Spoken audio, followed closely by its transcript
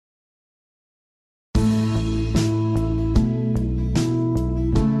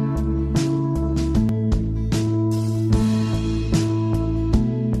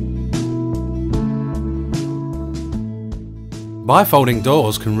Bifolding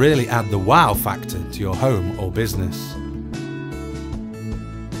doors can really add the wow factor to your home or business.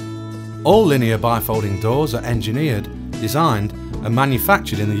 All linear bifolding doors are engineered, designed and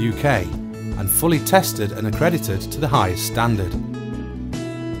manufactured in the UK and fully tested and accredited to the highest standard.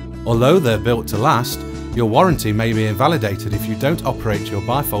 Although they're built to last, your warranty may be invalidated if you don't operate your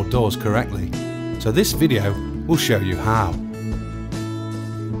bifold doors correctly, so this video will show you how.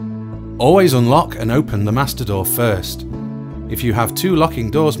 Always unlock and open the master door first. If you have two locking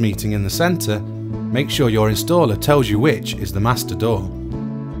doors meeting in the centre, make sure your installer tells you which is the master door.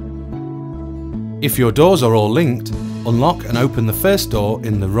 If your doors are all linked, unlock and open the first door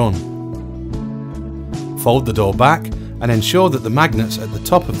in the run. Fold the door back and ensure that the magnets at the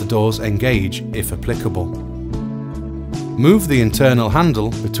top of the doors engage if applicable. Move the internal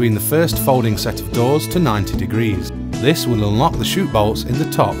handle between the first folding set of doors to 90 degrees. This will unlock the chute bolts in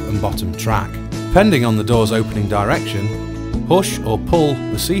the top and bottom track. Depending on the door's opening direction, push or pull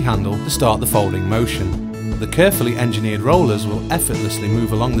the C-handle to start the folding motion. The carefully engineered rollers will effortlessly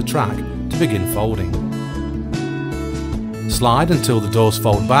move along the track to begin folding. Slide until the doors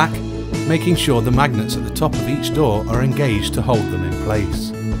fold back, making sure the magnets at the top of each door are engaged to hold them in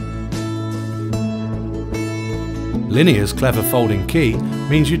place. Liniar's clever folding key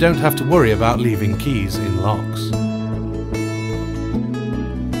means you don't have to worry about leaving keys in locks.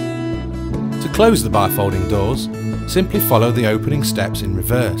 To close the bifolding doors, simply follow the opening steps in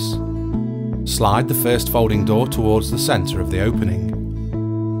reverse. Slide the first folding door towards the centre of the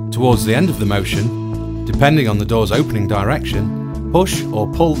opening. Towards the end of the motion, depending on the door's opening direction, push or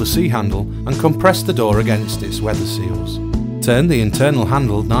pull the C-handle and compress the door against its weather seals. Turn the internal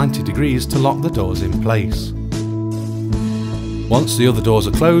handle 90 degrees to lock the doors in place. Once the other doors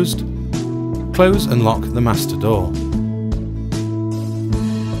are closed, close and lock the master door.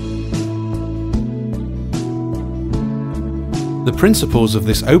 The principles of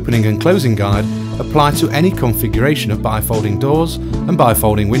this opening and closing guide apply to any configuration of bifolding doors and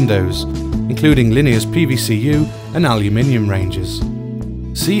bifolding windows, including Liniar's PVCu and aluminium ranges.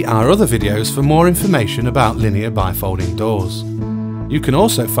 See our other videos for more information about linear bifolding doors. You can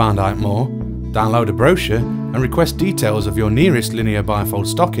also find out more, download a brochure and request details of your nearest linear bifold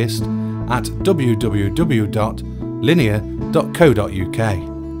stockist at www.liniar.co.uk.